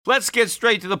Let's get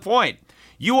straight to the point.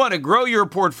 You want to grow your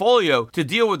portfolio to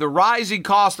deal with the rising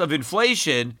cost of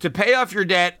inflation, to pay off your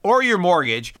debt or your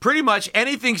mortgage, pretty much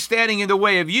anything standing in the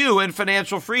way of you and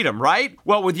financial freedom, right?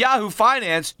 Well, with Yahoo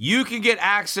Finance, you can get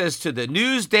access to the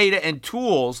news, data, and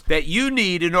tools that you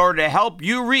need in order to help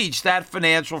you reach that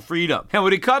financial freedom. And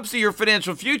when it comes to your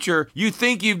financial future, you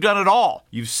think you've done it all.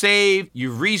 You've saved,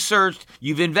 you've researched,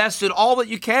 you've invested all that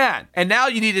you can. And now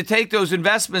you need to take those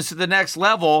investments to the next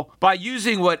level by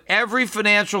using what every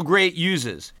financial great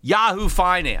uses. Yahoo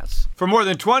Finance. For more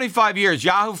than 25 years,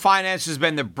 Yahoo Finance has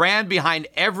been the brand behind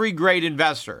every great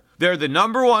investor. They're the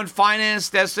 #1 finance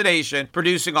destination,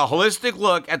 producing a holistic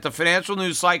look at the financial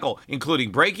news cycle,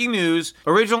 including breaking news,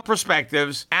 original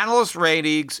perspectives, analyst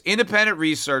ratings, independent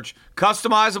research,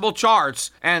 customizable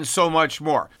charts, and so much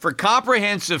more. For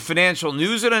comprehensive financial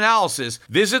news and analysis,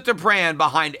 visit the brand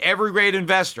behind every great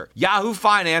investor,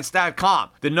 yahoofinance.com,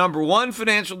 the #1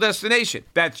 financial destination.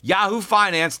 That's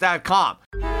yahoofinance.com.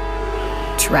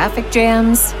 Traffic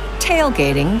jams,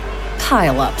 tailgating,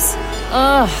 pileups.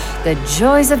 Ugh, the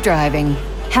joys of driving.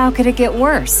 How could it get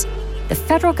worse? The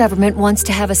federal government wants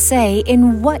to have a say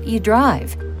in what you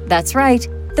drive. That's right.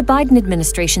 The Biden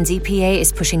administration's EPA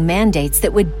is pushing mandates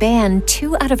that would ban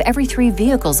 2 out of every 3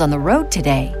 vehicles on the road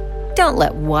today. Don't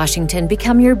let Washington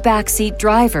become your backseat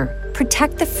driver.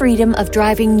 Protect the freedom of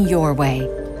driving your way.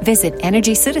 Visit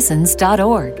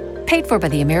EnergyCitizens.org. Paid for by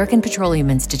the American Petroleum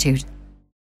Institute.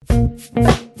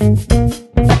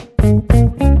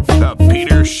 The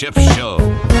Peter Schiff Show.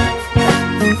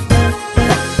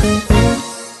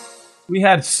 We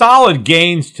had solid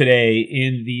gains today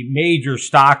in the major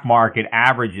stock market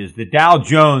averages. The Dow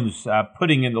Jones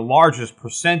putting in the largest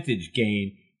percentage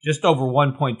gain, just over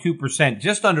 1.2%,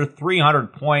 just under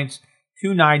 300 points,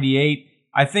 298.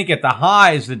 I think at the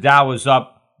highs, the Dow was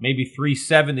up maybe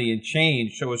 370 and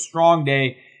change, so a strong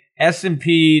day.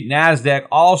 S&P, NASDAQ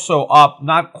also up,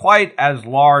 not quite as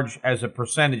large as a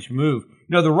percentage move.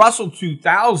 You know, the Russell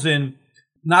 2000,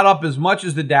 not up as much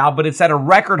as the Dow, but it's at a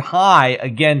record high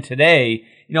again today.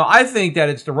 You know, I think that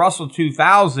it's the Russell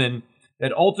 2000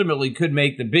 that ultimately could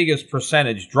make the biggest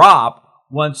percentage drop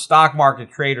once stock market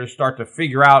traders start to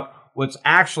figure out what's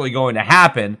actually going to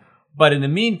happen. But in the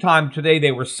meantime, today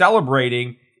they were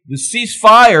celebrating the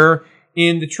ceasefire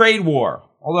in the trade war.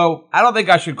 Although I don't think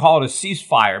I should call it a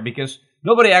ceasefire because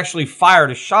nobody actually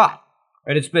fired a shot.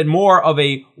 Right? It's been more of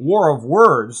a war of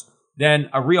words than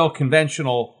a real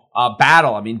conventional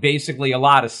battle. I mean, basically a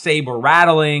lot of saber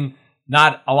rattling,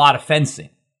 not a lot of fencing.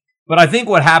 But I think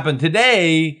what happened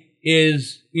today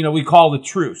is, you know, we call the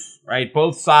truce, right?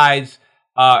 Both sides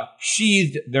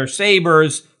sheathed their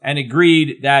sabers and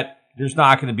agreed that there's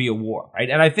not going to be a war, right?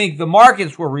 And I think the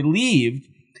markets were relieved.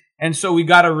 And so we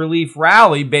got a relief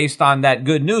rally based on that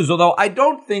good news. Although I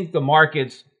don't think the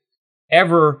markets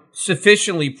ever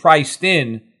sufficiently priced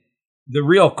in the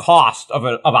real cost of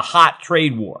a hot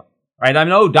trade war, right? I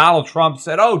know Donald Trump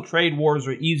said, oh, trade wars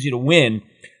are easy to win.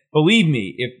 Believe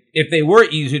me, if they were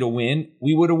easy to win,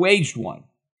 we would have waged one.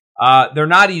 They're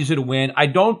not easy to win. I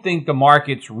don't think the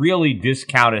markets really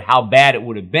discounted how bad it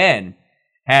would have been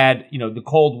had, you know, the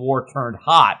Cold War turned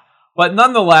hot. But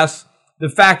nonetheless, the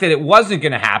fact that it wasn't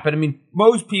going to happen, I mean,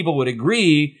 most people would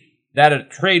agree that a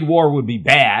trade war would be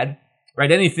bad,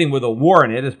 right? Anything with a war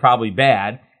in it is probably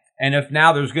bad. And if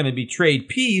now there's going to be trade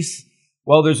peace,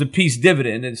 well, there's a peace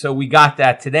dividend. And so we got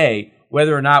that today.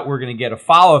 Whether or not we're going to get a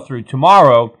follow-through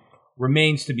tomorrow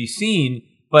remains to be seen.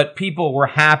 But people were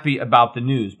happy about the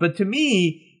news. But to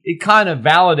me, it kind of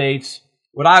validates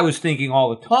what I was thinking all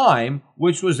the time,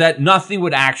 which was that nothing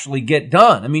would actually get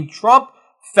done. I mean, Trump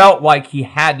felt like he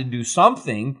had to do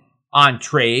something on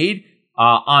trade,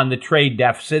 on the trade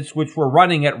deficits, which were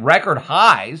running at record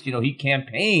highs. You know, he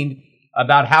campaigned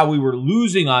about how we were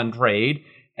losing on trade.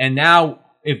 And now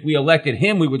if we elected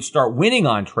him, we would start winning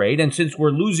on trade. And since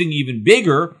we're losing even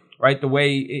bigger, right, the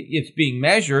way it's being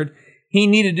measured, he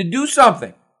needed to do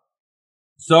something.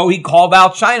 So he called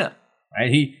out China.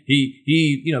 Right?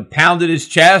 He you know, pounded his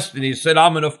chest and he said,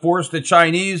 I'm going to force the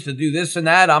Chinese to do this and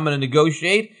that. I'm going to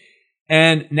negotiate.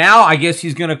 And now I guess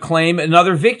he's going to claim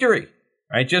another victory,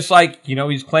 right? Just like, you know,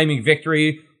 he's claiming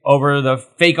victory over the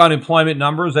fake unemployment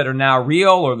numbers that are now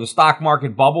real or the stock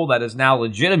market bubble that is now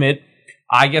legitimate.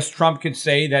 I guess Trump could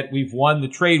say that we've won the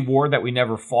trade war that we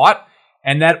never fought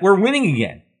and that we're winning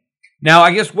again. Now,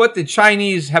 I guess what the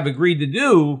Chinese have agreed to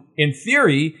do, in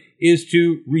theory, is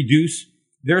to reduce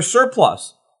their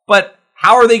surplus. But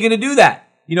how are they going to do that?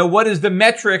 You know, what is the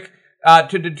metric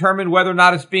to determine whether or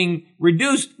not it's being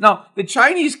reduced? Now, the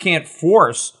Chinese can't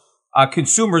force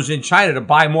consumers in China to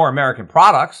buy more American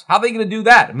products. How are they going to do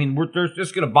that? I mean, they're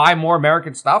just going to buy more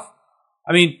American stuff?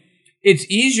 I mean, it's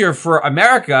easier for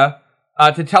America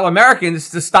to tell Americans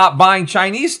to stop buying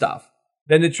Chinese stuff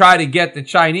than to try to get the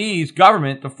Chinese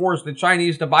government to force the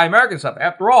Chinese to buy American stuff.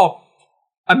 After all,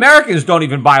 Americans don't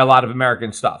even buy a lot of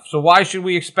American stuff. So why should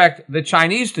we expect the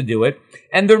Chinese to do it?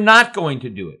 And they're not going to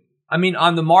do it. I mean,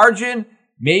 on the margin,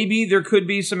 maybe there could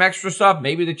be some extra stuff.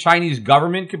 Maybe the Chinese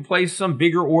government can place some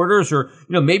bigger orders, or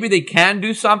maybe they can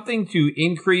do something to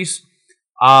increase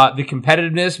the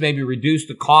competitiveness, maybe reduce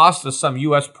the cost of some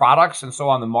U.S. products. And so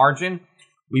on the margin,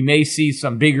 we may see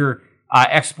some bigger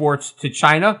exports to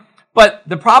China. But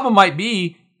the problem might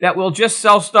be that we'll just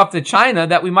sell stuff to China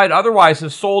that we might otherwise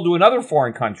have sold to another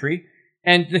foreign country,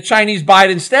 and the Chinese buy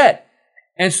it instead.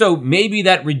 And so maybe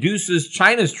that reduces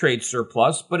China's trade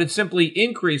surplus, but it simply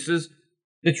increases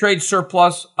the trade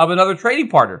surplus of another trading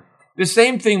partner. The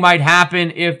same thing might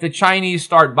happen if the Chinese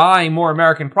start buying more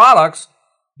American products.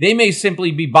 They may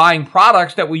simply be buying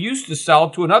products that we used to sell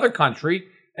to another country,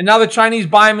 and now the Chinese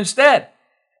buy them instead.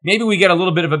 Maybe we get a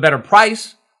little bit of a better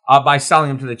price by selling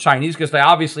them to the Chinese, because they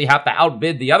obviously have to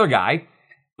outbid the other guy.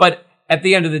 But at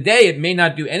the end of the day, it may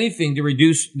not do anything to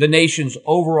reduce the nation's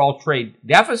overall trade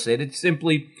deficit. It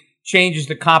simply changes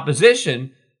the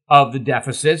composition of the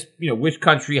deficits. Which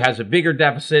country has a bigger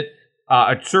deficit,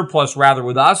 a surplus rather,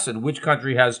 with us, and which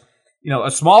country has,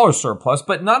 a smaller surplus.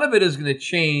 But none of it is going to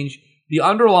change the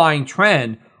underlying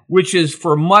trend, which is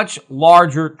for much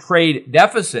larger trade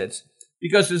deficits.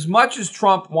 Because as much as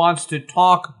Trump wants to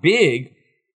talk big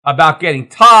about getting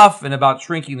tough and about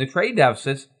shrinking the trade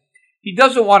deficits, he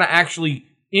doesn't want to actually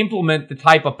implement the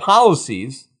type of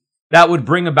policies that would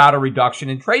bring about a reduction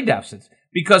in trade deficits,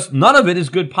 because none of it is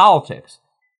good politics.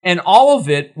 And all of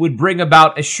it would bring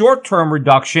about a short-term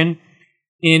reduction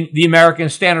in the American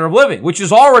standard of living, which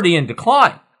is already in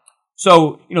decline.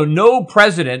 So, no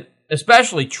president,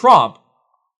 especially Trump,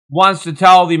 wants to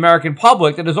tell the American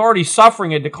public that is already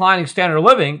suffering a declining standard of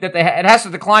living that it has to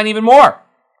decline even more,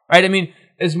 right? I mean,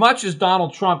 as much as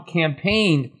Donald Trump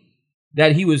campaigned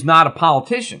that he was not a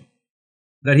politician,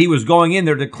 that he was going in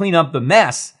there to clean up the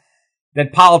mess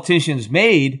that politicians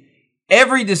made,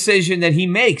 every decision that he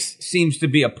makes seems to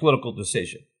be a political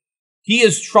decision. He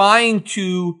is trying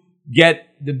to get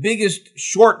the biggest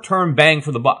short-term bang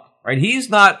for the buck, right? He's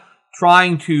not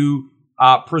trying to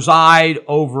preside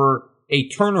over a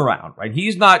turnaround, right?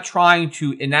 He's not trying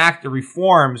to enact the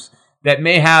reforms that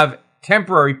may have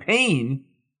temporary pain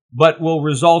but will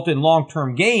result in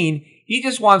long-term gain. He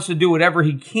just wants to do whatever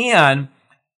he can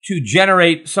to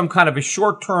generate some kind of a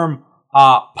short-term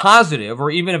positive, or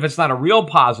even if it's not a real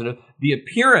positive, the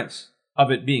appearance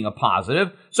of it being a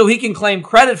positive, so he can claim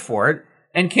credit for it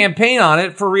and campaign on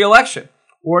it for re-election,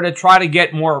 or to try to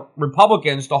get more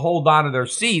Republicans to hold on to their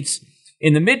seats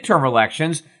in the midterm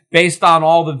elections based on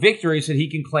all the victories that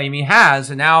he can claim he has.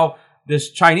 And now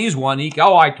this Chinese one,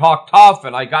 I talked tough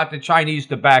and I got the Chinese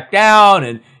to back down,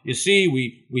 and you see,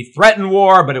 we threatened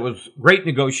war, but it was great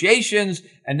negotiations,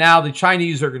 and now the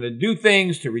Chinese are going to do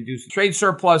things to reduce the trade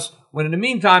surplus, when in the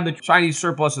meantime, the Chinese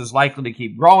surplus is likely to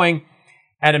keep growing,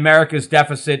 and America's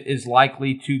deficit is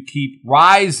likely to keep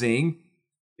rising,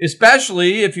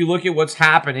 especially if you look at what's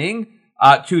happening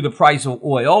to the price of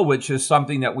oil, which is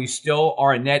something that we still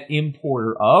are a net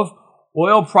importer of.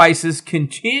 Oil prices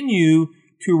continue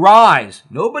to rise.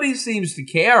 Nobody seems to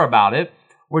care about it.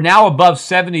 We're now above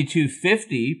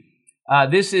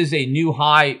 $72.50. This is a new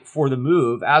high for the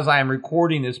move. As I am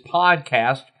recording this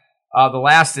podcast, the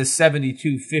last is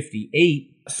 $72.58.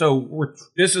 So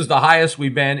this is the highest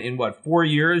we've been in, 4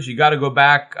 years? You got to go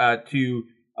back to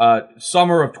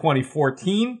summer of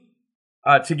 2014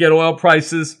 to get oil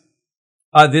prices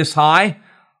this high.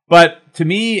 But to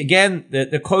me, again,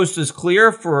 the coast is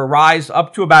clear for a rise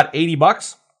up to about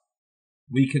 $80.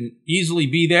 We can easily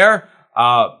be there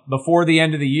before the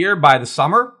end of the year, by the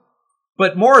summer.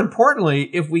 But more importantly,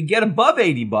 if we get above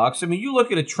 $80, I mean, you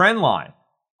look at a trend line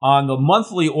on the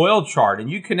monthly oil chart and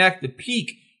you connect the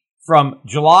peak from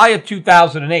July of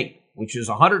 2008, which is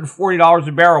 $140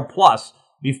 a barrel plus,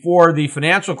 before the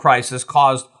financial crisis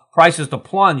caused prices to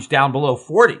plunge down below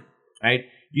 40, right?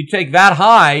 You take that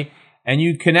high and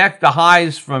you connect the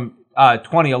highs from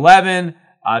 2011,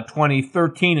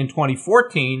 2013, and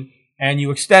 2014, and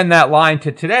you extend that line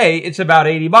to today, it's about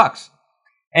 $80.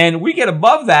 And we get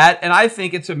above that, and I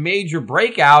think it's a major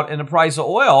breakout in the price of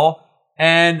oil.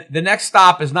 And the next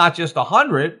stop is not just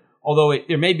 100, although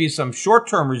there may be some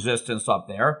short-term resistance up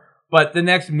there, but the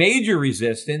next major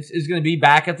resistance is going to be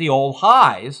back at the old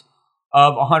highs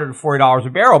of $140 a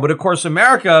barrel. But of course,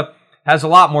 America has a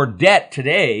lot more debt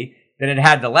today than it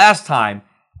had the last time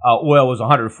oil was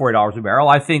 $140 a barrel.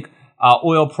 I think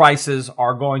oil prices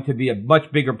are going to be a much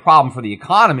bigger problem for the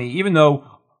economy, even though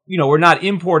we're not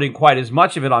importing quite as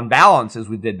much of it on balance as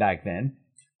we did back then.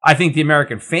 I think the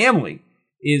American family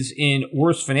is in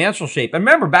worse financial shape. And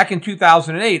remember, back in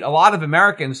 2008, a lot of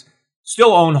Americans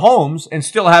still own homes and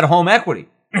still had home equity.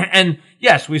 And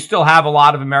yes, we still have a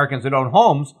lot of Americans that own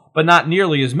homes, but not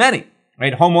nearly as many.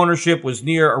 Right? Home ownership was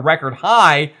near a record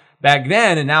high back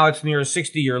then, and now it's near a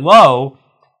 60-year low.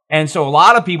 And so a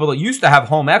lot of people that used to have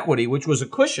home equity, which was a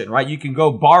cushion, right? You can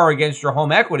go borrow against your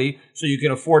home equity so you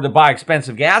can afford to buy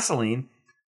expensive gasoline.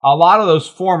 A lot of those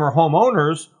former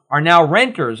homeowners are now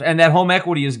renters, and that home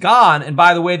equity is gone. And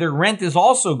by the way, their rent is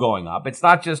also going up. It's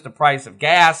not just the price of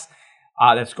gas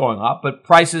that's going up, but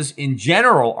prices in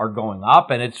general are going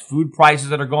up, and it's food prices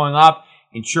that are going up,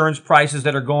 insurance prices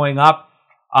that are going up.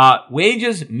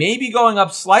 Wages may be going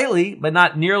up slightly, but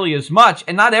not nearly as much,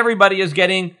 and not everybody is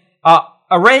getting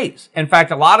a raise. In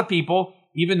fact, a lot of people,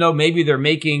 even though maybe they're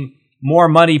making more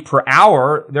money per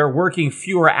hour, they're working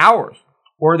fewer hours,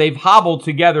 or they've hobbled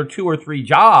together 2 or 3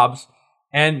 jobs,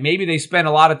 and maybe they spend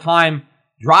a lot of time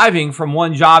driving from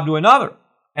one job to another.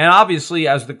 And obviously,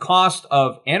 as the cost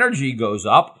of energy goes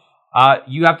up,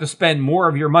 you have to spend more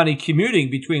of your money commuting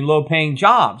between low-paying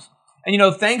jobs.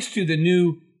 And, thanks to the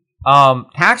new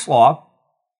tax law,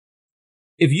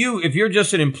 if you're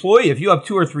just an employee, if you have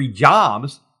 2 or 3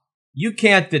 jobs, you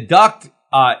can't deduct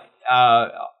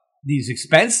these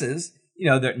expenses.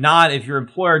 They're not, if your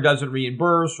employer doesn't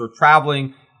reimburse or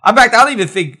traveling. In fact, I don't even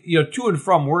think to and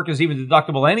from work is even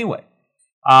deductible anyway.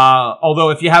 Although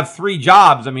if you have 3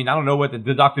 jobs, I don't know what the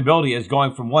deductibility is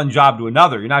going from one job to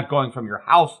another. You're not going from your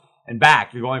house and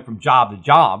back. You're going from job to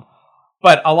job.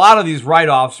 But a lot of these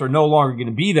write-offs are no longer going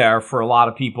to be there for a lot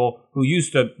of people who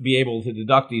used to be able to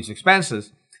deduct these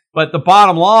expenses. But the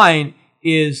bottom line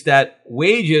is that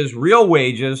wages, real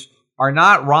wages, are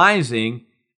not rising,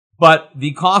 but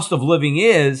the cost of living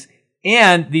is,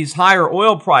 and these higher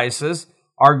oil prices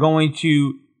are going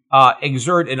to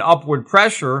exert an upward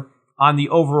pressure on the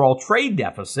overall trade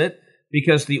deficit,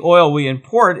 because the oil we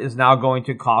import is now going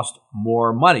to cost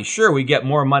more money. Sure, we get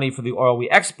more money for the oil we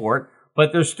export,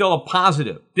 but there's still a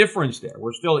positive difference there.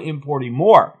 We're still importing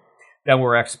more than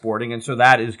we're exporting, and so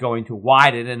that is going to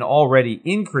widen an already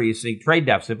increasing trade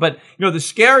deficit. But, the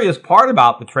scariest part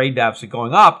about the trade deficit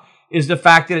going up is the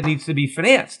fact that it needs to be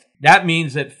financed. That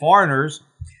means that foreigners,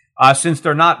 since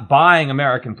they're not buying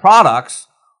American products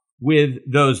with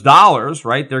those dollars,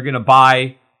 right, they're going to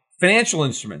buy financial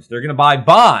instruments. They're going to buy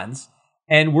bonds,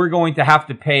 and we're going to have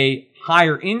to pay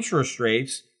higher interest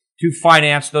rates to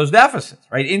finance those deficits,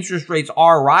 right? Interest rates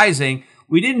are rising.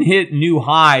 We didn't hit new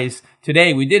highs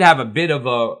today. We did have a bit of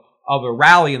a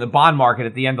rally in the bond market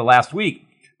at the end of last week.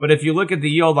 But if you look at the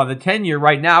yield on the 10-year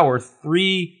right now, we're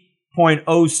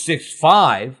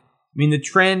 3.065. The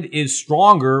trend is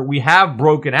stronger. We have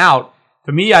broken out.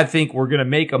 To me, I think we're going to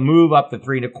make a move up to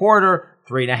 3.25,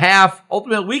 3.5.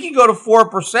 Ultimately, we can go to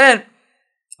 4%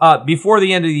 before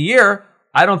the end of the year.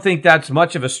 I don't think that's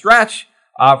much of a stretch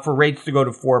for rates to go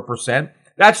to 4%.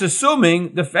 That's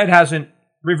assuming the Fed hasn't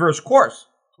reversed course,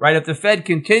 right? If the Fed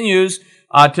continues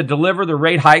to deliver the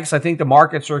rate hikes, I think the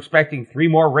markets are expecting 3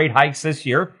 more rate hikes this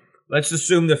year. Let's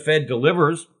assume the Fed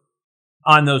delivers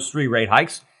on those 3 rate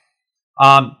hikes.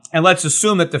 And let's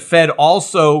assume that the Fed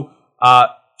also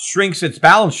shrinks its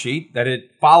balance sheet, that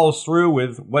it follows through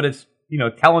with what it's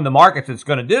telling the markets it's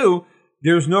going to do.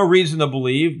 There's no reason to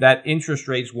believe that interest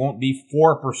rates won't be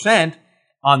 4%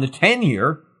 on the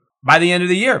 10-year by the end of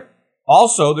the year.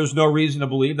 Also, there's no reason to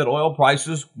believe that oil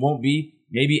prices won't be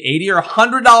maybe $80 or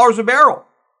 $100 a barrel,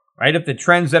 right? If the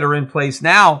trends that are in place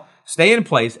now stay in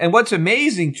place. And what's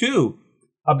amazing, too,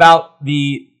 about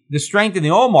the strength in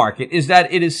the oil market is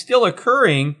that it is still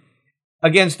occurring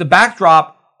against the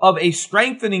backdrop of a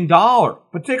strengthening dollar,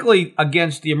 particularly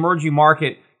against the emerging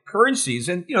market currencies.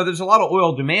 And, there's a lot of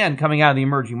oil demand coming out of the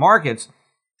emerging markets.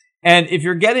 And if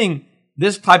you're getting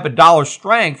this type of dollar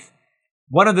strength,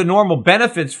 one of the normal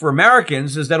benefits for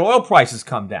Americans is that oil prices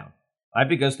come down, right?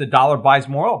 Because the dollar buys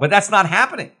more oil. But that's not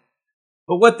happening.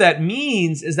 But what that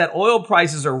means is that oil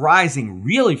prices are rising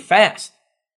really fast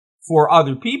for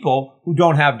other people who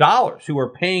don't have dollars, who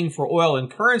are paying for oil in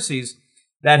currencies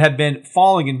that have been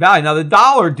falling in value. Now, the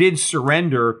dollar did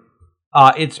surrender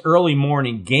its early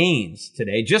morning gains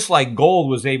today, just like gold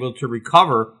was able to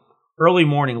recover early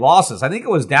morning losses. I think it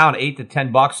was down $8 to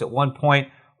 $10 at one point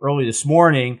early this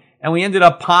morning, and we ended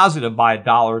up positive by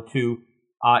 $1 or $2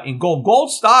 in gold.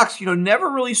 Gold stocks, never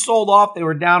really sold off. They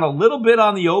were down a little bit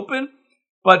on the open,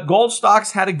 but gold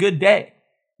stocks had a good day.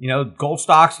 Gold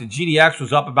stocks, the GDX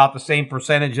was up about the same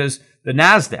percentage as the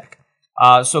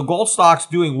NASDAQ. So gold stocks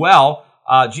doing well.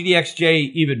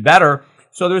 GDXJ even better.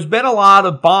 So there's been a lot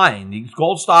of buying. These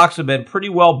gold stocks have been pretty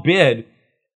well bid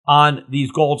on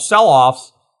these gold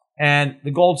sell-offs. And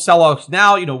the gold sell-offs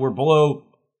now, we're below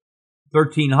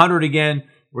 1,300 again.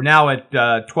 We're now at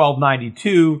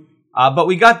 1,292. But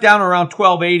we got down around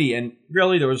 1,280, and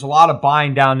really there was a lot of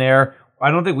buying down there.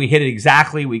 I don't think we hit it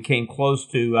exactly. We came close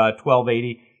to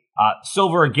 1,280.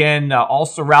 Silver, again,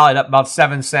 also rallied up about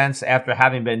 7 cents after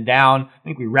having been down. I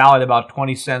think we rallied about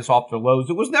 20 cents off the lows.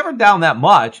 It was never down that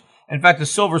much. In fact, the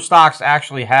silver stocks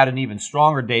actually had an even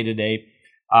stronger day today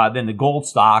than the gold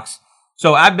stocks.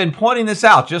 So I've been pointing this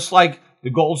out. Just like the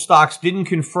gold stocks didn't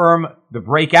confirm the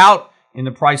breakout in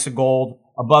the price of gold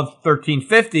above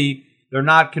 1,350, they're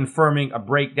not confirming a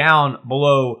breakdown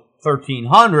below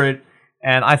 1,300.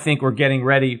 And I think we're getting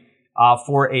ready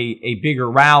for a bigger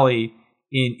rally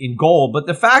in gold. But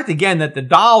the fact, again, that the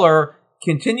dollar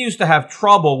continues to have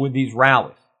trouble with these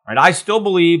rallies. Right? I still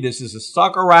believe this is a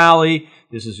sucker rally.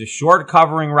 This is a short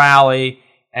covering rally.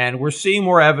 And we're seeing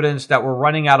more evidence that we're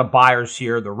running out of buyers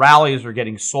here. The rallies are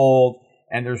getting sold,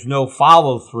 and there's no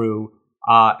follow through.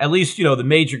 At least, the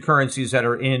major currencies that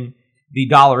are in the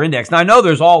dollar index. Now, I know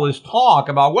there's all this talk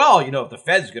about, if the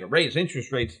Fed's going to raise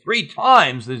interest rates 3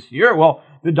 times this year, well,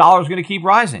 the dollar's going to keep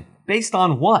rising. Based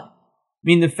on what? I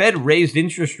mean, the Fed raised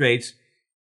interest rates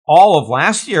all of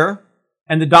last year,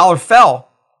 and the dollar fell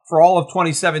for all of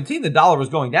 2017. The dollar was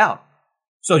going down.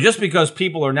 So just because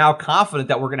people are now confident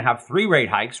that we're going to have 3 rate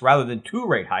hikes rather than 2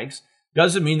 rate hikes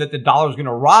doesn't mean that the dollar is going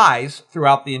to rise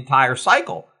throughout the entire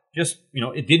cycle. Just,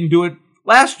 it didn't do it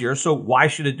last year, so why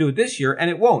should it do it this year? And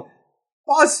it won't.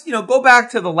 Plus, go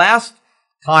back to the last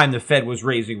time the Fed was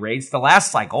raising rates, the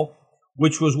last cycle,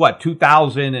 which was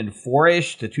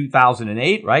 2004-ish to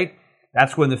 2008, right?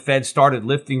 That's when the Fed started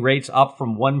lifting rates up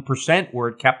from 1%, where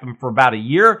it kept them for about a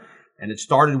year. And it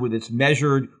started with its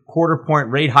measured quarter-point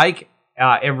rate hike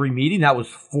every meeting. That was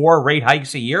 4 rate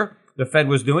hikes a year the Fed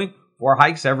was doing, 4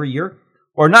 hikes every year.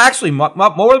 Or not, actually, more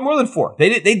than 4. They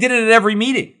did it at every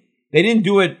meeting. They didn't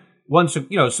do it once,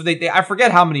 so they I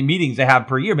forget how many meetings they have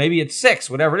per year. Maybe it's 6,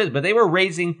 whatever it is. But they were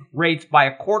raising rates by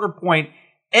a quarter point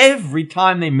every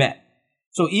time they met.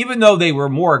 So even though they were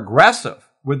more aggressive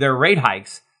with their rate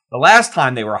hikes the last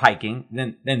time they were hiking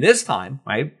than this time,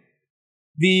 right?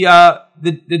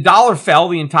 The dollar fell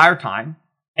the entire time,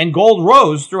 and gold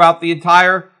rose throughout the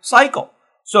entire cycle.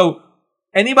 So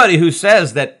anybody who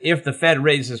says that if the Fed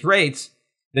raises rates,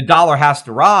 the dollar has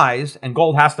to rise and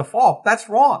gold has to fall, that's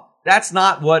wrong. That's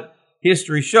not what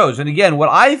history shows. And again, what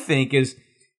I think is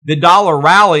the dollar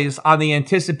rallies on the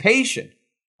anticipation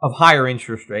of higher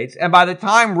interest rates. And by the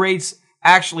time rates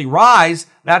actually rise,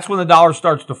 that's when the dollar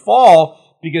starts to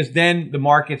fall, because then the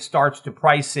market starts to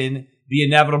price in the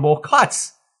inevitable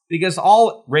cuts, because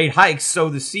all rate hikes sow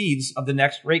the seeds of the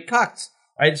next rate cuts,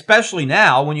 right? Especially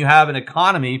now when you have an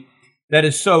economy that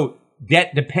is so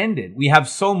debt dependent. We have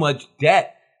so much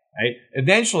debt, right?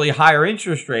 Eventually, higher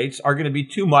interest rates are going to be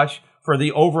too much for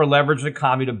the over-leveraged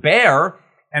economy to bear,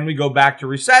 and we go back to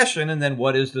recession. And then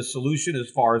what is the solution as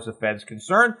far as the Fed's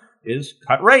concerned is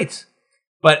cut rates.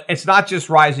 But it's not just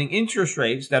rising interest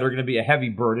rates that are going to be a heavy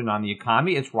burden on the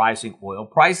economy. It's rising oil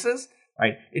prices,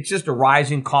 right? It's just a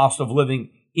rising cost of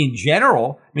living in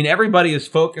general. I mean, everybody is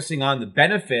focusing on the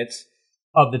benefits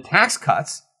of the tax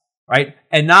cuts, right?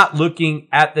 And not looking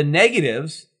at the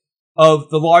negatives of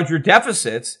the larger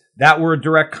deficits that were a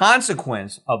direct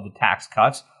consequence of the tax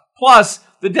cuts. Plus,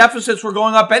 the deficits were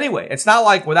going up anyway. It's not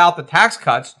like without the tax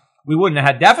cuts, we wouldn't have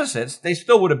had deficits. They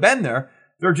still would have been there.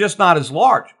 They're just not as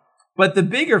large. But the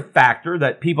bigger factor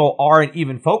that people aren't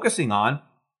even focusing on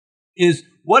is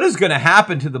what is going to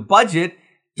happen to the budget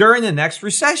during the next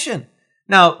recession.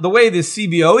 Now, the way the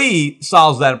CBOE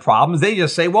solves that problem is they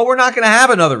just say, well, we're not going to have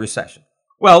another recession.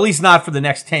 Well, at least not for the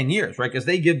next 10 years, right? Because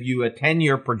they give you a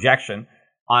 10-year projection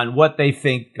on what they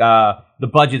think the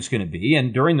budget's going to be.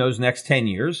 And during those next 10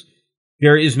 years,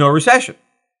 there is no recession.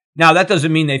 Now, that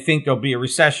doesn't mean they think there'll be a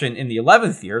recession in the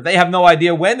 11th year. They have no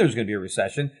idea when there's going to be a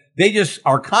recession. They just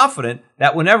are confident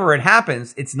that whenever it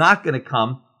happens, it's not going to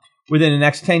come within the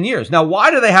next 10 years. Now, why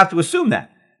do they have to assume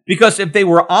that? Because if they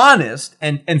were honest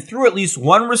and threw at least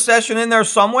one recession in there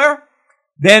somewhere,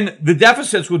 then the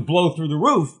deficits would blow through the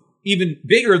roof, even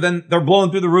bigger than they're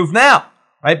blowing through the roof now,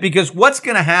 right? Because what's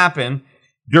going to happen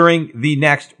during the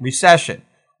next recession?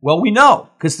 Well, we know,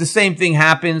 because the same thing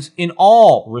happens in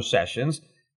all recessions.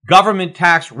 Government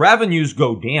tax revenues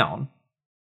go down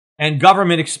and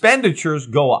government expenditures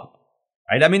go up,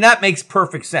 right? I mean, that makes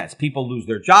perfect sense. People lose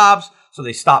their jobs, so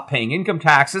they stop paying income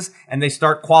taxes and they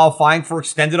start qualifying for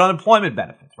extended unemployment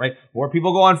benefits, right? More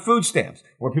people go on food stamps,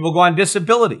 more people go on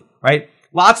disability, right?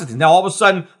 Lots of things. Now, all of a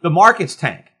sudden, the markets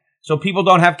tank. So people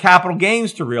don't have capital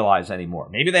gains to realize anymore.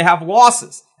 Maybe they have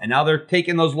losses, and now they're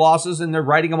taking those losses and they're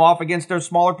writing them off against their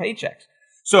smaller paychecks.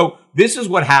 So this is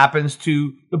what happens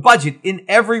to the budget in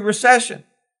every recession.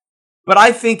 But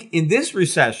I think in this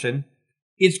recession,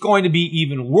 it's going to be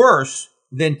even worse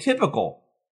than typical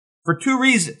for two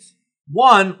reasons.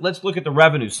 One, let's look at the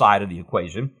revenue side of the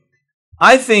equation.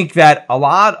 I think that a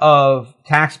lot of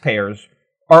taxpayers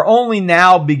are only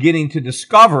now beginning to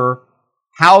discover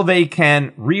how they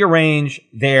can rearrange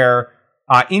their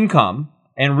income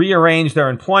and rearrange their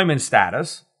employment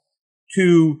status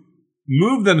to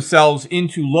move themselves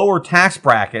into lower tax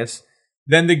brackets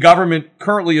than the government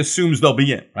currently assumes they'll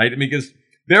be in, right? Because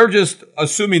they're just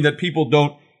assuming that people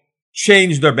don't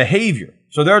change their behavior.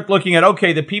 So they're looking at,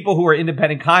 okay, the people who are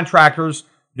independent contractors,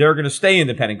 they're going to stay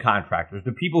independent contractors.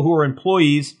 The people who are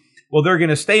employees, well, they're going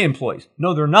to stay employees.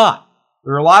 No, they're not.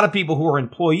 There are a lot of people who are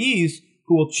employees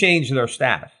who will change their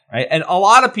status, right? And a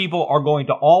lot of people are going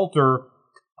to alter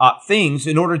things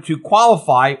in order to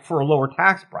qualify for a lower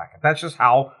tax bracket. That's just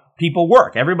how people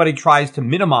work. Everybody tries to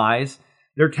minimize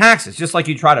their taxes. Just like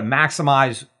you try to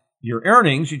maximize your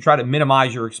earnings, you try to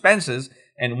minimize your expenses.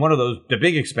 And one of those, the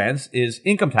big expense, is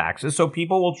income taxes. So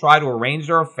people will try to arrange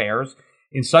their affairs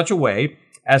in such a way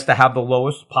as to have the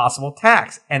lowest possible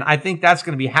tax. And I think that's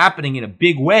going to be happening in a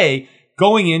big way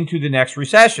going into the next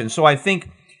recession. So I think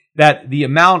that the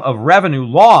amount of revenue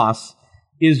loss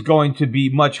is going to be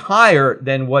much higher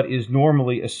than what is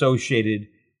normally associated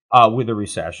with a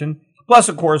recession. Plus,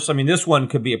 of course, I mean, this one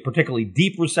could be a particularly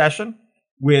deep recession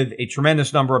with a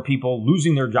tremendous number of people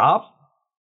losing their jobs.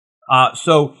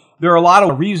 So there are a lot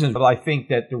of reasons, but I think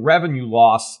that the revenue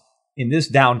loss in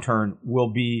this downturn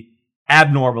will be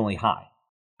abnormally high.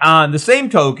 On the same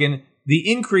token, the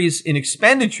increase in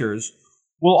expenditures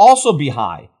will also be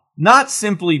high, not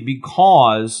simply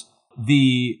because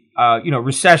the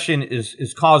recession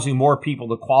is causing more people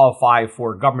to qualify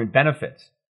for government benefits,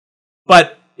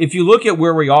 but if you look at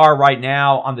where we are right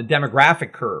now on the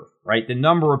demographic curve, right, the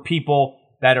number of people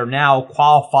that are now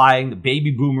qualifying, the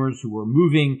baby boomers who are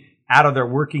moving out of their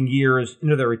working years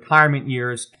into their retirement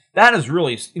years, that is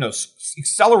really,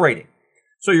 accelerating.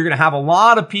 So you're going to have a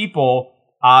lot of people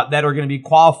that are going to be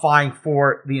qualifying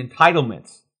for the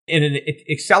entitlements in an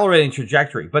accelerating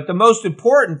trajectory. But the most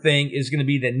important thing is going to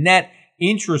be the net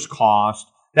interest cost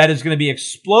that is going to be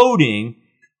exploding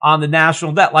on the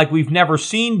national debt like we've never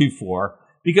seen before.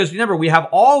 Because remember, we have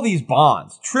all these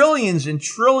bonds, trillions and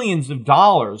trillions of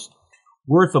dollars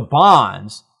worth of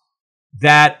bonds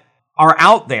that are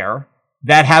out there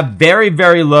that have very,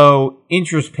 very low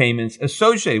interest payments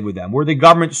associated with them, where the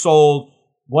government sold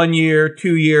 1 year,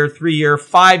 2 year, 3 year,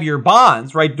 5 year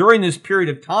bonds, right, during this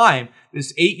period of time,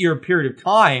 this 8-year period of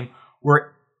time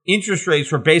where interest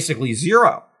rates were basically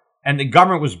zero. And the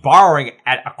government was borrowing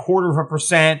at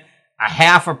 0.25%,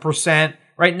 0.5%.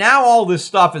 Right now, all this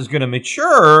stuff is going to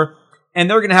mature, and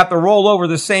they're going to have to roll over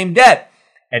the same debt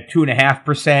at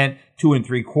 2.5%,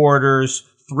 2.75%,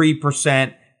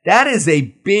 3%. That is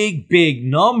a big, big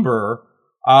number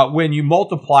when you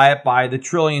multiply it by the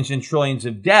trillions and trillions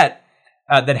of debt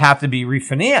that have to be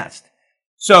refinanced.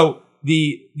 So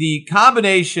the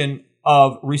combination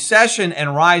of recession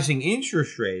and rising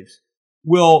interest rates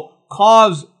will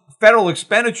cause federal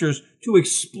expenditures to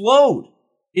explode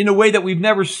in a way that we've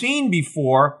never seen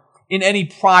before in any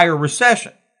prior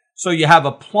recession. So you have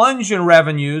a plunge in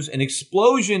revenues, an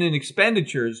explosion in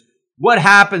expenditures. What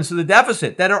happens to the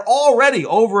deficit that are already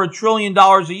over $1 trillion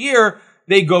a year?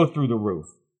 They go through the roof.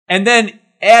 And then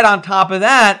add on top of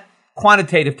that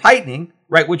quantitative tightening,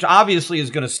 right, which obviously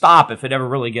is going to stop if it ever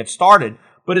really gets started.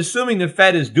 But assuming the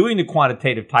Fed is doing the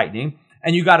quantitative tightening,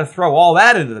 and you got to throw all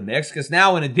that into the mix, because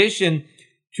now in addition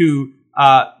to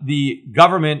the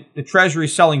government, the Treasury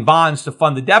selling bonds to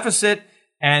fund the deficit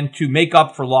and to make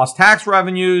up for lost tax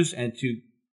revenues and to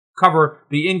cover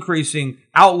the increasing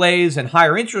outlays and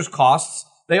higher interest costs,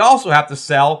 they also have to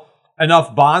sell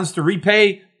enough bonds to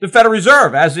repay the Federal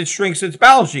Reserve as it shrinks its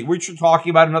balance sheet, which we're talking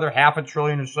about another $500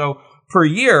 billion or so per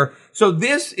year. So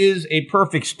this is a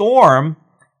perfect storm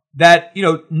that,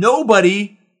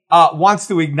 nobody wants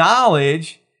to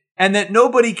acknowledge and that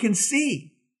nobody can see.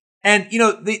 And,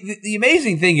 the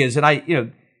amazing thing is,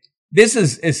 and this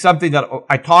is something that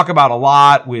I talk about a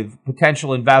lot with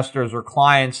potential investors or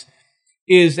clients,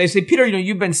 is they say, Peter,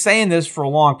 you've been saying this for a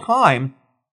long time.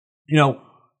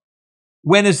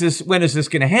 When is this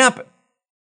going to happen?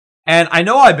 And I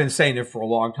know I've been saying it for a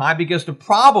long time because the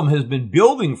problem has been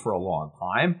building for a long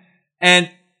time.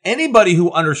 And anybody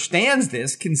who understands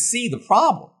this can see the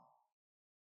problem.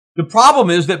 The problem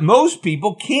is that most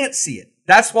people can't see it.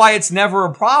 That's why it's never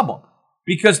a problem,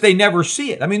 because they never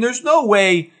see it. I mean, there's no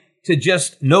way to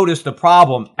just notice the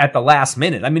problem at the last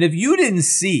minute. I mean, if you didn't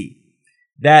see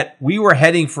that we were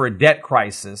heading for a debt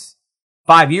crisis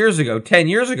 5 years ago, 10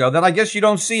 years ago, then I guess you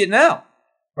don't see it now,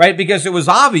 right? Because it was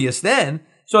obvious then.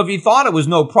 So if you thought it was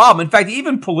no problem, in fact,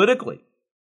 even politically,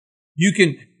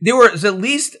 there was at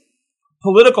least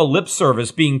political lip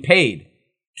service being paid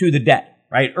to the debt,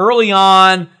 right? Early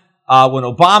on, when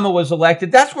Obama was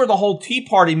elected, that's where the whole Tea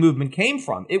Party movement came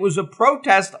from. It was a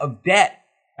protest of debt,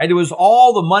 and it was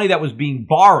all the money that was being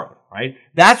borrowed, right?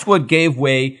 That's what gave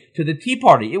way to the Tea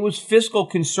Party. It was fiscal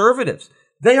conservatives.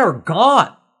 They are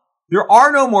gone. There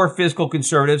are no more fiscal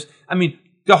conservatives. I mean,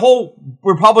 the whole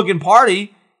Republican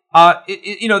Party,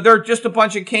 they're just a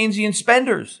bunch of Keynesian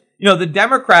spenders. The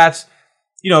Democrats,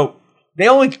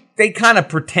 they kind of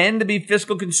pretend to be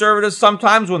fiscal conservatives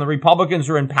sometimes when the Republicans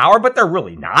are in power, but they're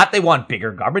really not. They want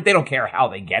bigger government. They don't care how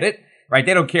they get it, right?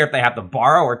 They don't care if they have to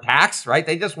borrow or tax, right?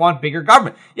 They just want bigger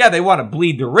government. Yeah, they want to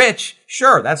bleed the rich.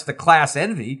 Sure, that's the class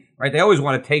envy, right? They always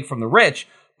want to take from the rich,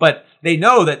 but they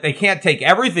know that they can't take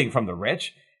everything from the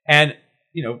rich. And,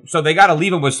 so they got to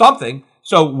leave them with something.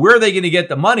 So where are they going to get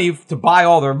the money to buy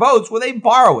all their votes? Well, they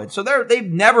borrow it. So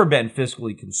they've never been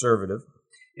fiscally conservative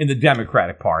in the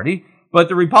Democratic Party. But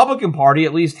the Republican Party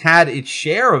at least had its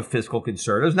share of fiscal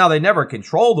conservatives. Now, they never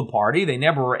controlled the party. They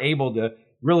never were able to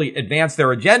really advance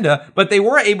their agenda. But they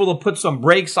were able to put some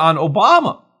brakes on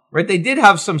Obama, right? They did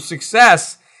have some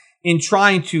success in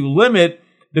trying to limit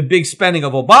the big spending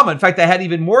of Obama. In fact, they had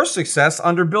even more success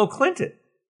under Bill Clinton.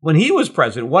 When he was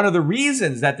president, one of the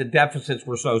reasons that the deficits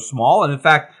were so small, and in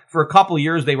fact, for a couple of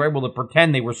years they were able to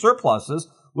pretend they were surpluses,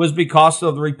 was because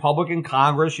of the Republican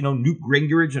Congress, Newt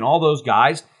Gingrich and all those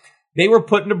guys. They were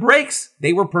putting the brakes.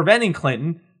 They were preventing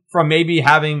Clinton from maybe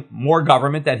having more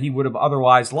government that he would have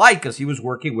otherwise liked because he was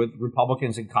working with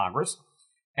Republicans in Congress.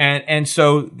 And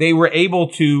so they were able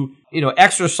to,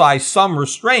 exercise some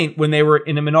restraint when they were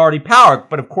in a minority power.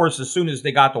 But of course, as soon as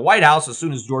they got the White House, as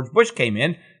soon as George Bush came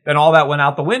in, then all that went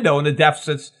out the window and the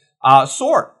deficits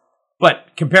soared. But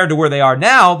compared to where they are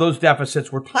now, those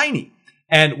deficits were tiny.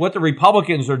 And what the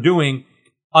Republicans are doing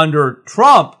under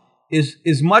Trump is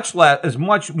much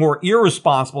more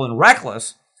irresponsible and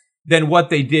reckless than what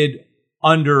they did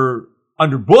under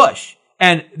Bush.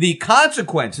 And the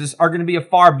consequences are going to be a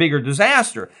far bigger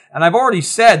disaster. And I've already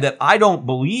said that I don't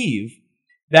believe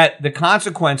that the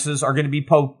consequences are going to be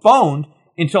postponed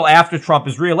until after Trump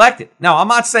is reelected. Now, I'm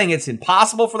not saying it's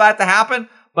impossible for that to happen,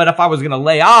 but if I was going to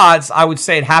lay odds, I would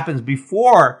say it happens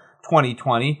before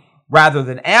 2020 rather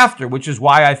than after, which is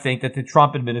why I think that the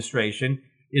Trump administration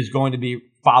is going to be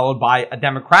followed by a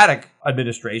Democratic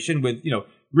administration with,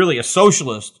 really a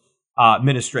socialist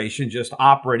administration just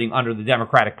operating under the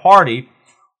Democratic Party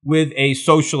with a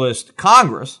socialist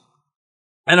Congress.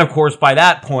 And of course, by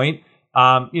that point,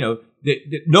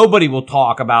 nobody will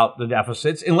talk about the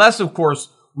deficits unless, of course,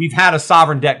 we've had a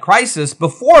sovereign debt crisis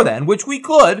before then, which we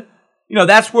could.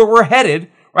 That's where we're headed,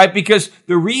 right? Because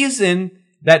the reason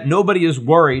that nobody is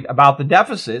worried about the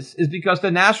deficits is because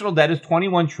the national debt is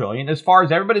 $21 trillion. As far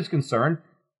as everybody's concerned,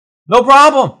 no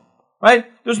problem, right?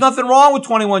 There's nothing wrong with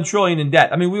 $21 trillion in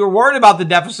debt. I mean, we were worried about the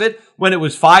deficit when it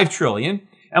was $5 trillion,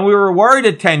 and we were worried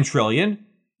at $10 trillion.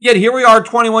 Yet here we are,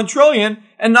 $21 trillion,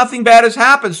 and nothing bad has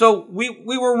happened. So we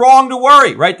were wrong to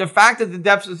worry, right? The fact that the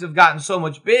deficits have gotten so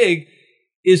much big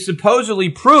is supposedly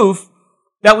proof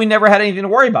that we never had anything to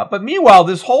worry about. But meanwhile,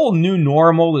 this whole new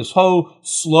normal, this whole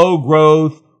slow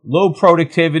growth, low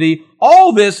productivity,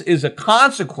 all this is a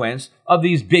consequence of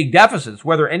these big deficits,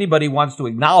 whether anybody wants to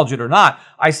acknowledge it or not.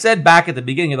 I said back at the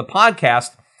beginning of the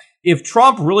podcast, if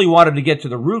Trump really wanted to get to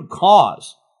the root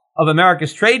cause of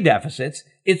America's trade deficits,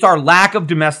 it's our lack of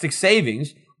domestic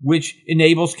savings, which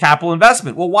enables capital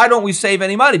investment. Well, why don't we save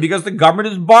any money? Because the government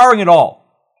is borrowing it all,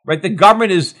 right? The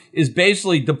government is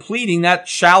basically depleting that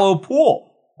shallow pool.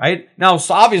 Right? Now,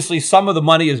 so obviously, some of the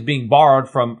money is being borrowed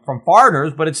from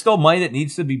foreigners, but it's still money that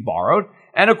needs to be borrowed.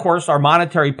 And of course, our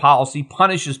monetary policy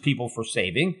punishes people for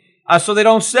saving, so they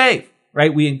don't save,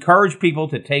 right? We encourage people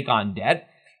to take on debt,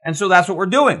 and so that's what we're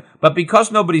doing. But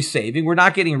because nobody's saving, we're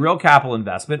not getting real capital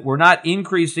investment. We're not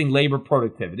increasing labor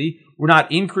productivity. We're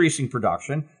not increasing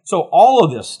production. So all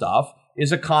of this stuff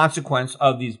is a consequence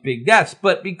of these big debts.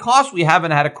 But because we haven't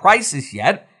had a crisis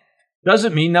yet,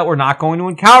 doesn't mean that we're not going to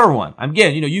encounter one.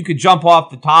 Again, you could jump off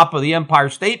the top of the Empire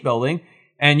State Building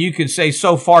and you could say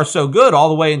so far so good all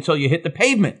the way until you hit the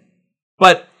pavement.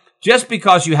 But just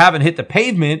because you haven't hit the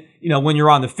pavement, when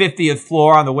you're on the 50th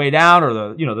floor on the way down or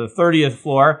the 30th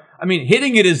floor,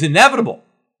 hitting it is inevitable,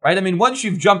 right? Once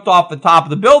you've jumped off the top of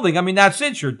the building, that's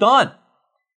it, you're done.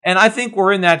 And I think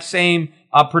we're in that same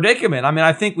predicament. I mean,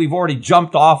 I think we've already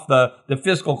jumped off the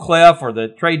fiscal cliff or the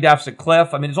trade deficit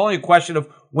cliff. I mean, it's only a question of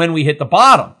when we hit the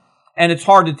bottom. And it's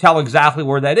hard to tell exactly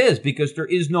where that is because there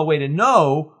is no way to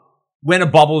know when a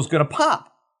bubble is going to pop.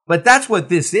 But that's what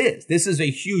this is. This is a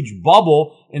huge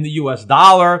bubble in the U.S.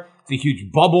 dollar. It's a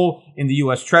huge bubble in the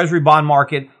U.S. Treasury bond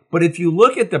market. But if you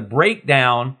look at the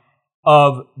breakdown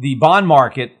of the bond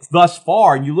market thus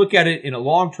far, and you look at it in a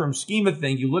long-term scheme of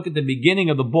things, you look at the beginning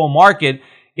of the bull market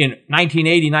in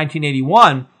 1980,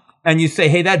 1981, and you say,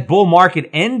 hey, that bull market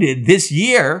ended this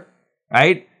year,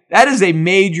 right? That is a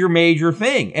major, major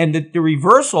thing. And the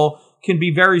reversal can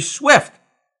be very swift.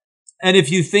 And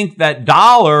if you think that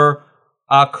dollar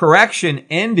correction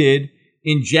ended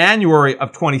in January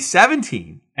of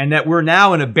 2017, and that we're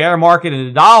now in a bear market in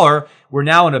the dollar, we're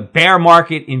now in a bear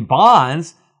market in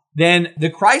bonds, then the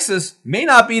crisis may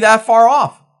not be that far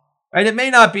off. Right? It may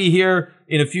not be here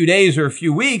in a few days or a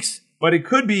few weeks, but it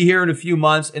could be here in a few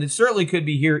months, and it certainly could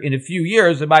be here in a few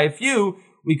years. And by a few,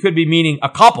 we could be meaning a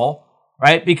couple,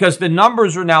 right? Because the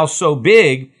numbers are now so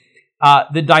big,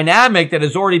 the dynamic that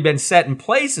has already been set in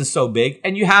place is so big,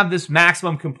 and you have this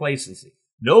maximum complacency.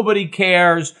 Nobody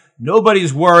cares.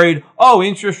 Nobody's worried. Oh,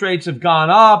 interest rates have gone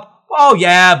up. Oh,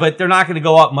 yeah, but they're not going to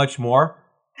go up much more.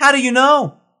 How do you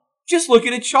know? Just look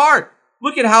at a chart.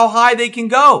 Look at how high they can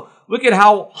go. Look at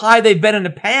how high they've been in the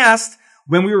past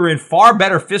when we were in far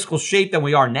better fiscal shape than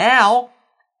we are now.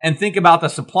 And think about the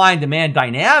supply and demand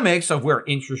dynamics of where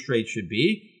interest rates should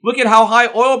be. Look at how high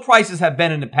oil prices have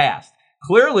been in the past.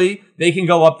 Clearly, they can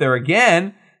go up there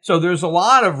again. So there's a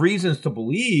lot of reasons to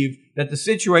believe that the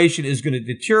situation is going to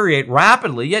deteriorate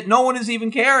rapidly, yet no one is even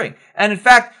caring. And in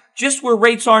fact, just where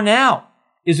rates are now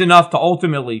is enough to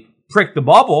ultimately prick the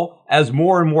bubble as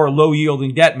more and more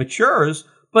low-yielding debt matures,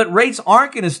 but rates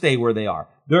aren't going to stay where they are.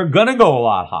 They're going to go a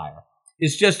lot higher.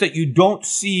 It's just that you don't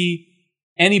see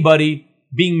anybody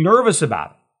being nervous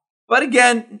about it. But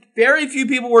again, very few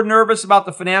people were nervous about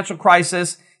the financial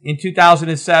crisis in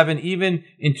 2007, even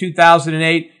in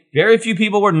 2008. Very few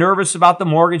people were nervous about the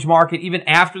mortgage market, even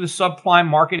after the subprime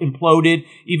market imploded,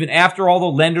 even after all the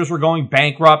lenders were going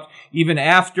bankrupt, even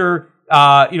after,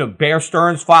 Bear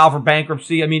Stearns filed for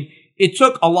bankruptcy. I mean, it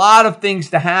took a lot of things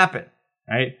to happen,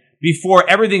 right, before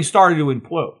everything started to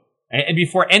implode, right? And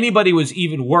before anybody was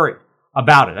even worried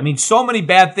about it. I mean, so many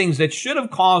bad things that should have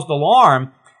caused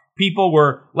alarm, people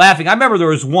were laughing. I remember there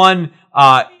was one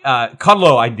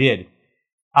Kudlow I did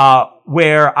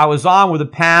where I was on with a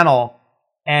panel,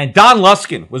 and Don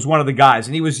Luskin was one of the guys,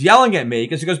 and he was yelling at me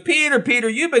because he goes, Peter,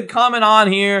 you've been coming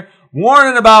on here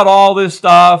warning about all this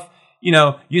stuff. You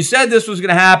know, you said this was going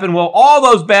to happen. Well, all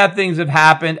those bad things have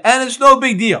happened, and it's no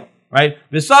big deal, right?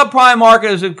 The subprime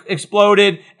market has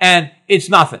exploded, and it's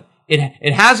nothing.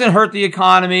 It hasn't hurt the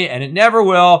economy, and it never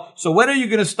will. So when are you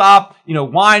going to stop,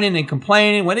 whining and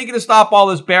complaining? When are you going to stop all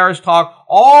this bearish talk?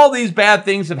 All these bad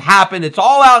things have happened. It's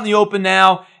all out in the open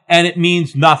now, and it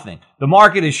means nothing. The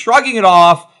market is shrugging it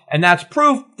off, and that's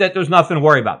proof that there's nothing to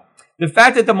worry about. The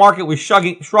fact that the market was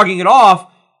shrugging it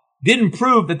off didn't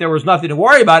prove that there was nothing to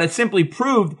worry about. It simply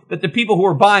proved that the people who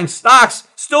were buying stocks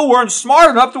still weren't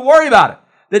smart enough to worry about it.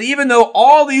 That even though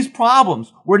all these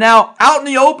problems were now out in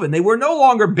the open, they were no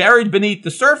longer buried beneath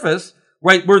the surface,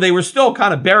 right, where they were still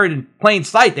kind of buried in plain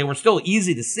sight. They were still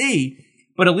easy to see,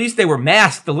 but at least they were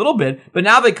masked a little bit. But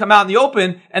now they come out in the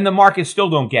open, and the markets still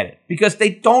don't get it because they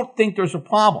don't think there's a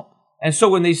problem. And so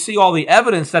when they see all the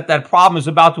evidence that that problem is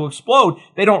about to explode,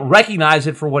 they don't recognize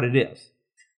it for what it is.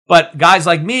 But guys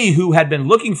like me who had been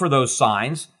looking for those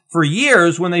signs for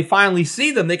years, when they finally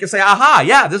see them, they can say, aha,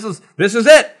 yeah, this is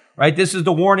it, right? This is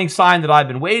the warning sign that I've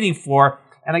been waiting for.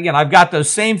 And again, I've got those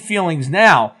same feelings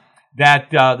now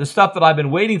that the stuff that I've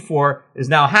been waiting for is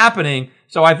now happening.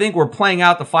 So I think we're playing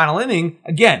out the final inning.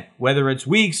 Again, whether it's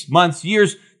weeks, months,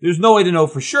 years, there's no way to know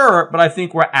for sure, but I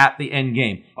think we're at the end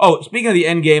game. Oh, speaking of the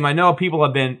end game, I know people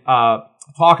have been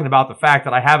talking about the fact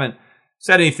that I haven't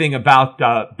said anything about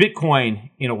Bitcoin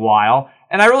in a while,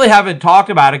 and I really haven't talked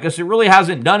about it because it really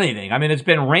hasn't done anything. I mean, it's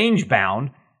been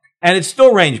range-bound, and it's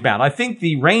still range-bound. I think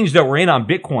the range that we're in on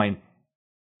Bitcoin,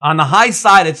 on the high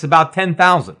side, it's about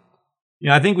 10,000.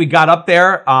 I think we got up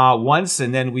there once,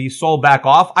 and then we sold back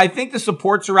off. I think the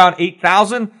support's around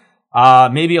 8,000,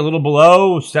 maybe a little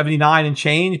below, 79 and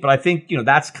change, but I think,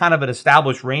 that's kind of an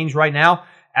established range right now.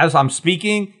 As I'm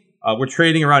speaking, we're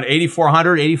trading around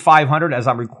 8,400, 8,500 as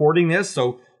I'm recording this.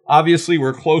 So obviously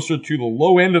we're closer to the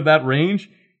low end of that range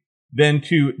than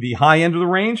to the high end of the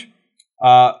range.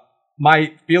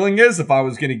 My feeling is, if I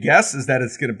was going to guess, is that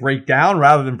it's going to break down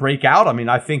rather than break out. I mean,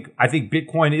 I think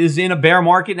Bitcoin is in a bear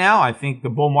market now. I think the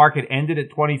bull market ended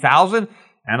at 20,000.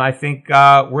 And I think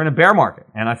we're in a bear market.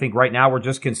 And I think right now we're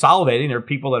just consolidating. There are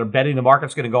people that are betting the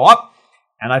market's going to go up.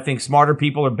 And I think smarter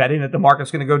people are betting that the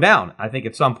market's going to go down. I think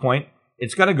at some point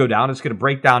it's going to go down. It's going to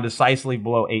break down decisively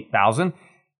below 8,000.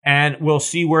 And we'll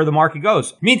see where the market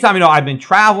goes. Meantime, I've been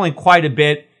traveling quite a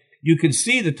bit. You can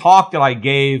see the talk that I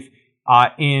gave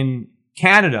in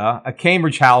Canada, at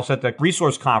Cambridge House at the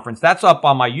Resource Conference. That's up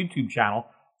on my YouTube channel,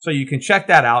 so you can check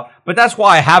that out. But that's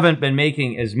why I haven't been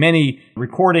making as many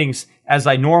recordings as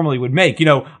I normally would make.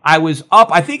 I was up,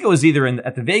 I think it was either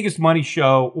at the Vegas Money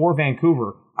Show or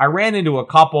Vancouver. I ran into a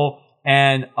couple,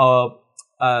 and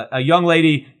a young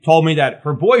lady told me that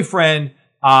her boyfriend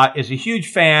is a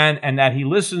huge fan and that he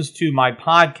listens to my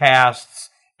podcasts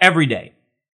every day.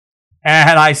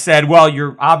 And I said, well,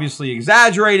 you're obviously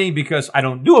exaggerating because I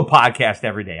don't do a podcast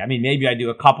every day. I mean, maybe I do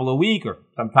a couple a week or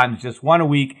sometimes just one a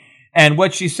week. And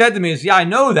what she said to me is, yeah, I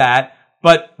know that.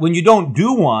 But when you don't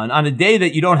do one, on a day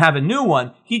that you don't have a new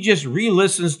one, he just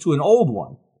re-listens to an old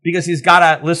one because he's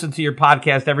got to listen to your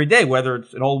podcast every day, whether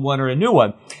it's an old one or a new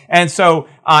one. And so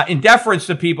in deference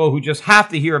to people who just have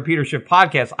to hear a Peter Schiff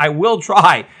podcast, I will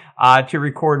try to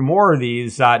record more of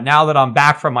these now that I'm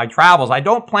back from my travels. I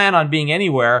don't plan on being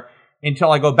anywhere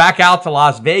until I go back out to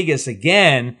Las Vegas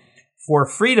again for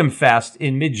Freedom Fest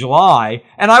in mid-July.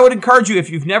 And I would encourage you,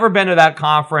 if you've never been to that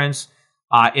conference,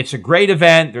 it's a great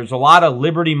event. There's a lot of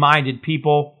liberty-minded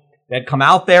people that come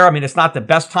out there. I mean, it's not the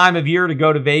best time of year to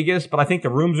go to Vegas, but I think the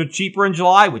rooms are cheaper in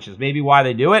July, which is maybe why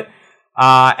they do it.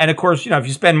 And of course, if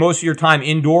you spend most of your time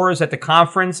indoors at the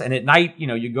conference and at night,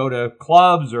 you go to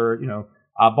clubs or,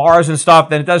 bars and stuff,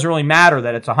 then it doesn't really matter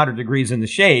that it's 100 degrees in the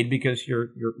shade because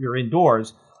you're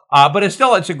indoors. But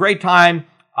it's a great time,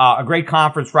 a great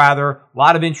conference rather. A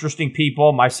lot of interesting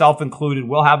people, myself included.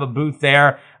 We'll have a booth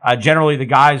there. Generally, the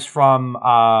guys from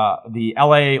the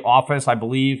LA office, I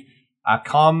believe,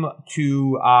 come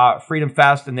to Freedom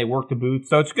Fest and they work the booth.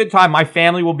 So it's a good time. My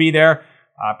family will be there.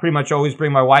 Pretty much always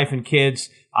bring my wife and kids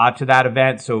to that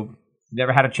event. So if you've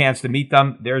never had a chance to meet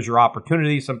them, there's your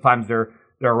opportunity. Sometimes they're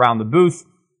around the booth.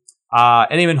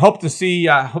 And even hope to see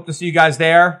you guys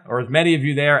there, or as many of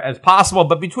you there as possible.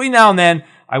 But between now and then,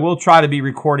 I will try to be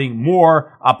recording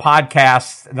more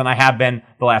podcasts than I have been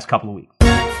the last couple of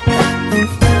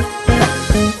weeks.